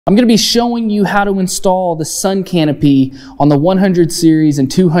I'm going to be showing you how to install the sun canopy on the 100 series and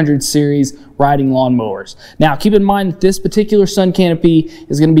 200 series riding lawn mowers. Now keep in mind that this particular sun canopy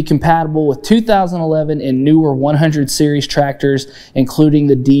is going to be compatible with 2011 and newer 100 series tractors, including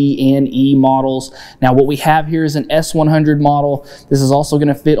the D and E models. Now what we have here is an S100 model. This is also going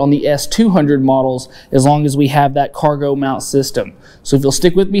to fit on the S200 models as long as we have that cargo mount system. So if you'll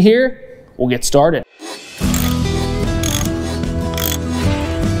stick with me here, we'll get started.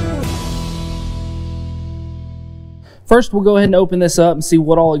 First, we'll go ahead and open this up and see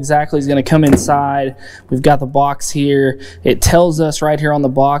what all exactly is going to come inside. We've got the box here. It tells us right here on the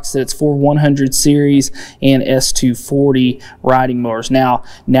box that it's for 100 series and S240 riding mowers. Now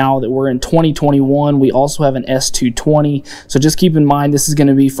that we're in 2021, we also have an S220. So just keep in mind this is going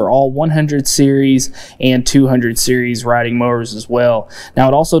to be for all 100 series and 200 series riding mowers as well. Now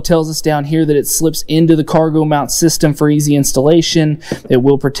it also tells us down here that it slips into the cargo mount system for easy installation. It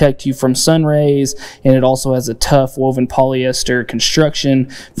will protect you from sun rays, and it also has a tough woven polyester construction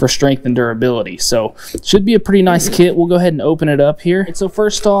for strength and durability. So should be a pretty nice kit. We'll go ahead and open it up here. So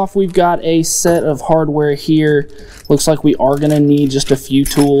first off, we've got a set of hardware here. Looks like we are going to need just a few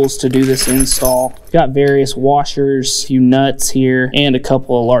tools to do this install. Got various washers, a few nuts here, and a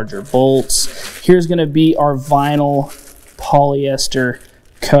couple of larger bolts. Here's going to be our vinyl polyester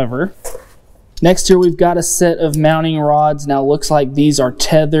cover. Next here we've got a set of mounting rods. Now it looks like these are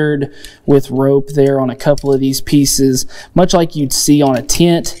tethered with rope there on a couple of these pieces, much like you'd see on a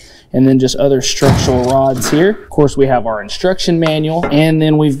tent, and then just other structural rods here. Of course we have our instruction manual, and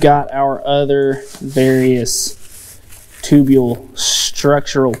then we've got our other various tubular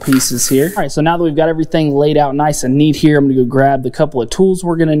structural pieces here. All right, so now that we've got everything laid out nice and neat here, I'm gonna go grab the couple of tools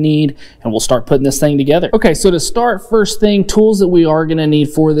we're gonna need and we'll start putting this thing together. Okay, so to start, first thing, tools that we are gonna need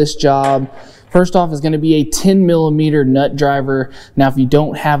for this job. First off is going to be a 10mm nut driver. Now if you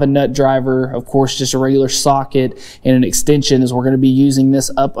don't have a nut driver, of course just a regular socket and an extension, is we're going to be using this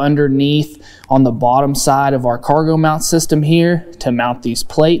up underneath on the bottom side of our cargo mount system here to mount these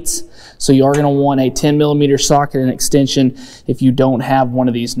plates. So you are going to want a 10mm socket and extension if you don't have one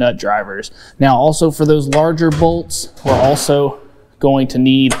of these nut drivers. Now also for those larger bolts, we're also going to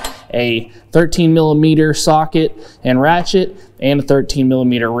need a 13mm socket and ratchet and a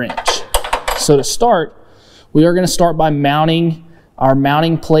 13mm wrench. So to start, we are going to start by mounting our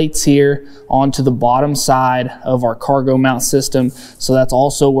mounting plates here onto the bottom side of our cargo mount system. So that's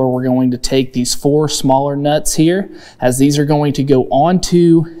also where we're going to take these 4 smaller nuts here, as these are going to go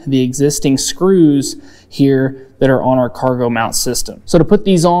onto the existing screws here that are on our cargo mount system. So to put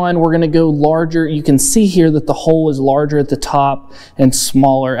these on, we're going to go larger. You can see here that the hole is larger at the top and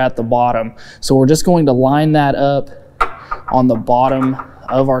smaller at the bottom. So we're just going to line that up on the bottom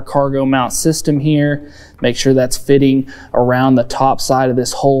of our cargo mount system here. Make sure that's fitting around the top side of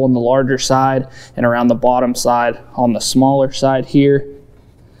this hole on the larger side and around the bottom side on the smaller side here.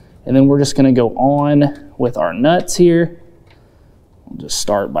 And then we're just going to go on with our nuts here. We'll just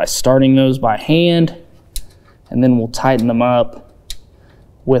start by starting those by hand, and then we'll tighten them up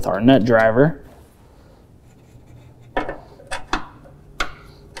with our nut driver.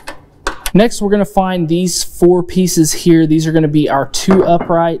 Next, we're going to find these 4 pieces here. These are going to be our 2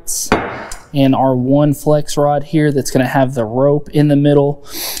 uprights and our 1 flex rod here that's going to have the rope in the middle,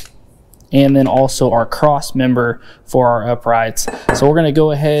 and then also our cross member for our uprights. So we're going to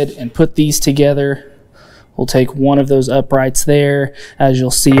go ahead and put these together. We'll take one of those uprights there. As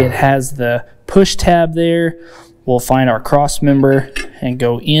you'll see, it has the push tab there. We'll find our cross member and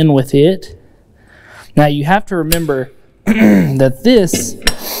go in with it. Now you have to remember that this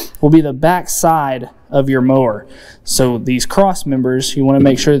will be the back side of your mower. So these cross members, you want to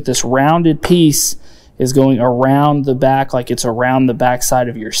make sure that this rounded piece is going around the back, like it's around the back side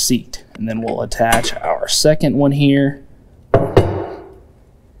of your seat. And then we'll attach our second one here.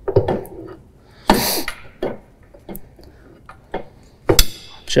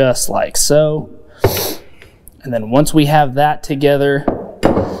 Just like so. And then once we have that together,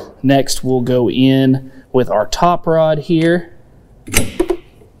 next we'll go in with our top rod here.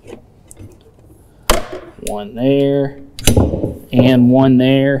 One there and one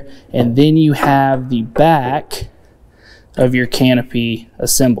there, and then you have the back of your canopy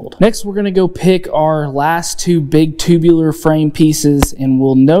assembled. Next, we're going to go pick our last 2 big tubular frame pieces, and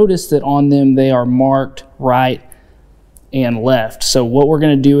we'll notice that on them they are marked right and left. So what we're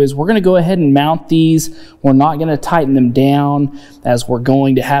going to do is we're going to go ahead and mount these. We're not going to tighten them down, as we're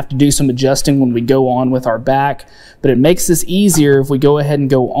going to have to do some adjusting when we go on with our back, but it makes this easier if we go ahead and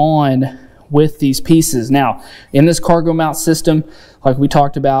go on with these pieces. Now, in this cargo mount system, like we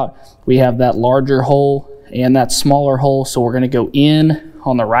talked about, we have that larger hole and that smaller hole. So we're going to go in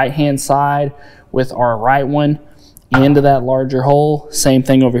on the right hand side with our right one into that larger hole. Same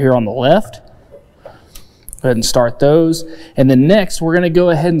thing over here on the left. Go ahead and start those. And then next, we're going to go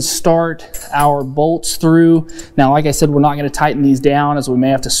ahead and start our bolts through. Now, like I said, we're not going to tighten these down, as we may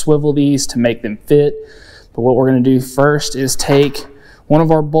have to swivel these to make them fit. But what we're going to do first is take one of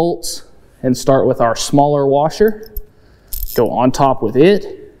our bolts and start with our smaller washer. Go on top with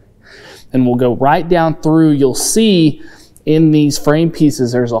it. And we'll go right down through. You'll see in these frame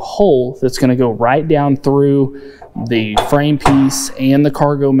pieces, there's a hole that's going to go right down through the frame piece and the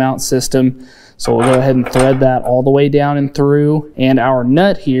cargo mount system. So we'll go ahead and thread that all the way down and through, and our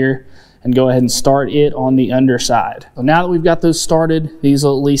nut here, and go ahead and start it on the underside. So now that we've got those started, these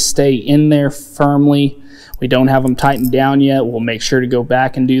will at least stay in there firmly. We don't have them tightened down yet. We'll make sure to go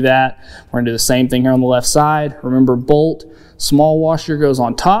back and do that. We're gonna do the same thing here on the left side. Remember, bolt, small washer goes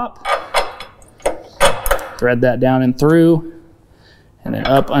on top. Thread that down and through, and then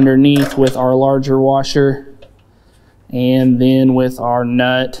up underneath with our larger washer, and then with our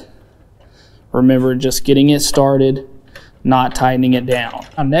nut. Remember, just getting it started, not tightening it down.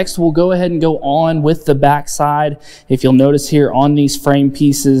 Now, next, we'll go ahead and go on with the back side. If you'll notice here on these frame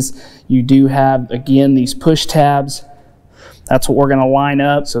pieces, you do have, again, these push tabs. That's what we're going to line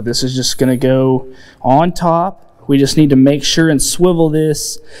up. So this is just going to go on top. We just need to make sure and swivel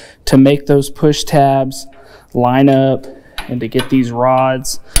this to make those push tabs line up, and to get these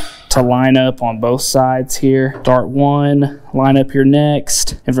rods to line up on both sides here. Start one, line up your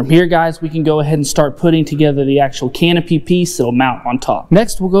next. And from here, guys, we can go ahead and start putting together the actual canopy piece that'll mount on top.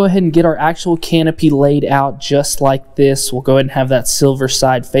 Next, we'll go ahead and get our actual canopy laid out just like this. We'll go ahead and have that silver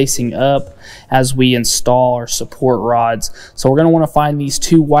side facing up as we install our support rods. So we're gonna wanna find these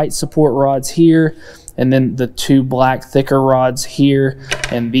two white support rods here, and then the two black thicker rods here,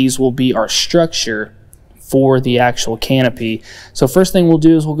 and these will be our structure for the actual canopy. So first thing we'll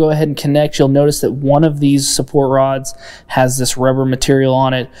do is we'll go ahead and connect. You'll notice that one of these support rods has this rubber material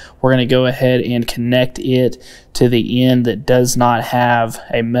on it. We're going to go ahead and connect it to the end that does not have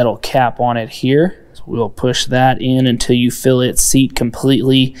a metal cap on it here. So we'll push that in until you feel it seat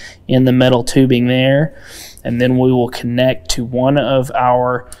completely in the metal tubing there. And then we will connect to one of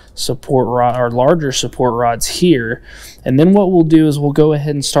our support rod, our larger support rods here. And then what we'll do is we'll go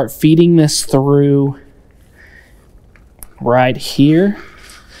ahead and start feeding this through right here,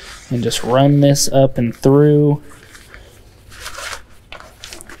 and just run this up and through.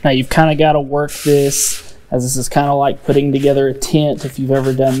 Now you've kind of got to work this, as this is kind of like putting together a tent. If you've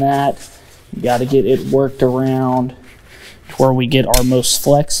ever done that, you got to get it worked around to where we get our most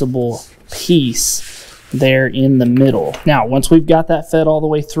flexible piece there in the middle. Now once we've got that fed all the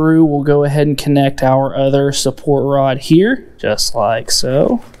way through, we'll go ahead and connect our other support rod here, just like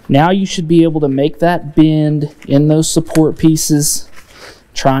so. Now you should be able to make that bend in those support pieces,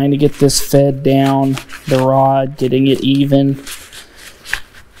 trying to get this fed down the rod, getting it even.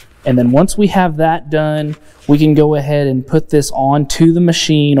 And then once we have that done, we can go ahead and put this onto the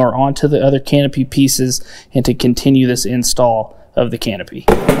machine or onto the other canopy pieces, and to continue this install of the canopy.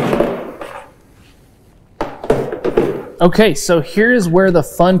 Okay, so here is where the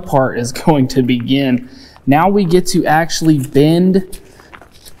fun part is going to begin. Now we get to actually bend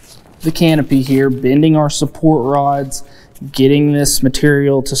the canopy here, bending our support rods, getting this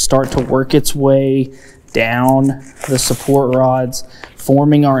material to start to work its way down the support rods,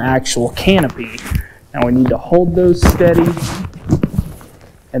 forming our actual canopy. Now we need to hold those steady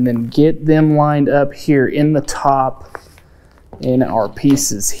and then get them lined up here in the top in our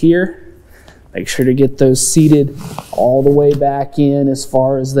pieces here. Make sure to get those seated all the way back in as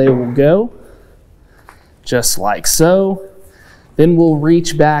far as they will go, just like so. Then we'll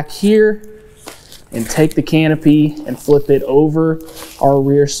reach back here and take the canopy and flip it over our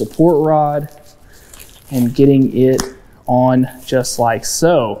rear support rod and getting it on just like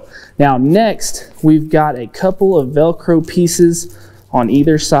so. Now next, we've got a couple of Velcro pieces on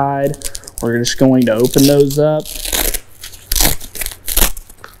either side. We're just going to open those up.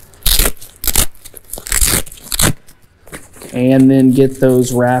 And then get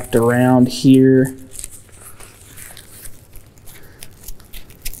those wrapped around here.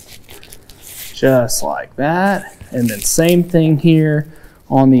 Just like that. And then same thing here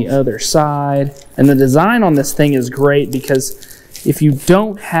on the other side. And the design on this thing is great because if you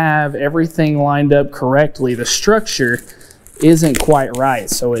don't have everything lined up correctly, the structure isn't quite right.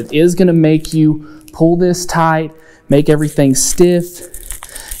 So it is going to make you pull this tight, make everything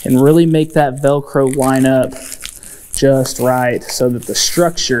stiff, and really make that Velcro line up just right so that the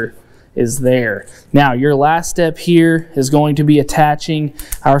structure is there. Now your last step here is going to be attaching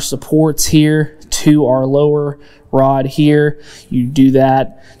our supports here to our lower rod here. You do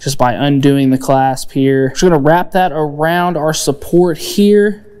that just by undoing the clasp here. We're going to wrap that around our support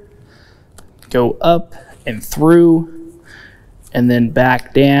here, go up and through, and then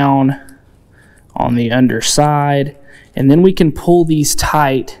back down on the underside. And then we can pull these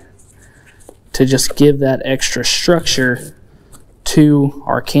tight to just give that extra structure to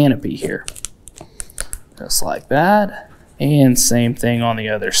our canopy here. Just like that. And same thing on the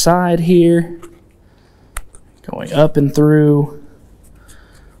other side here. Going up and through,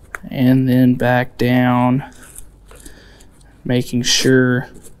 and then back down, making sure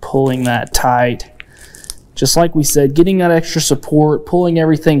pulling that tight. Just like we said, getting that extra support, pulling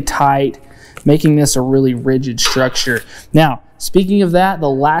everything tight, making this a really rigid structure. Now, speaking of that, the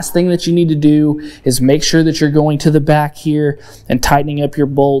last thing that you need to do is make sure that you're going to the back here and tightening up your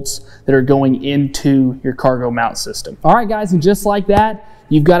bolts that are going into your cargo mount system. All right, guys, and just like that,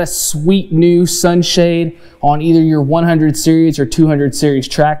 you've got a sweet new sunshade on either your 100 series or 200 series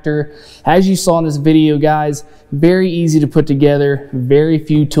tractor. As you saw in this video, guys, very easy to put together, very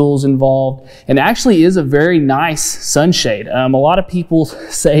few tools involved, and actually is a very nice sunshade. A lot of people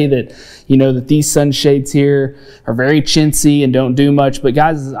say that, you know, that these sunshades here are very chintzy and don't do much, but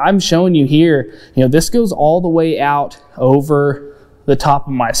guys, as I'm showing you here, you know, this goes all the way out over the top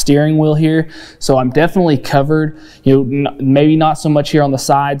of my steering wheel here, so I'm definitely covered. You know, maybe not so much here on the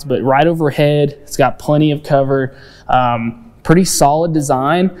sides, but right overhead it's got plenty of cover. Pretty solid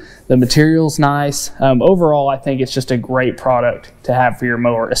design. The material's nice. Overall, I think it's just a great product to have for your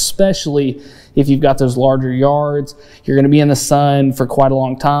mower, especially if you've got those larger yards. You're going to be in the sun for quite a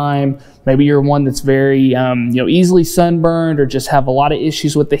long time. Maybe you're one that's very you know, easily sunburned, or just have a lot of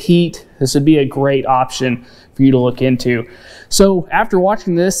issues with the heat. This would be a great option for you to look into. So after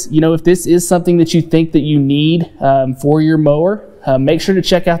watching this, you know, if this is something that you think that you need for your mower, make sure to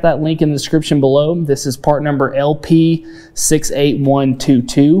check out that link in the description below. This is part number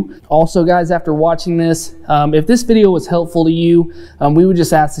LP68122. Also, guys, after watching this, if this video was helpful to you, we would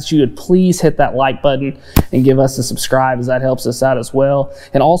just ask that you would please hit that like button and give us a subscribe, as that helps us out as well.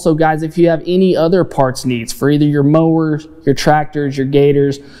 And also, guys, if you have any other parts needs for either your mowers, your tractors, your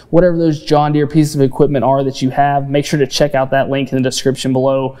gators, whatever those John Deere pieces of equipment are that you have, make sure to check out that link in the description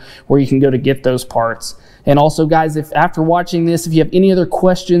below where you can go to get those parts. And also, guys, if after watching this, if you have any other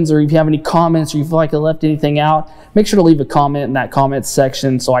questions, or if you have any comments, or you feel like I left anything out, make sure to leave a comment in that comments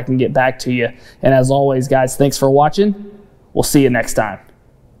section so I can get back to you. And as always, guys, thanks for watching. We'll see you next time.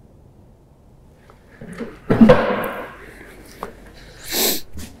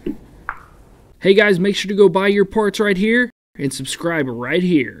 Hey guys, make sure to go buy your parts right here and subscribe right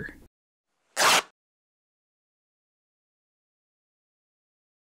here.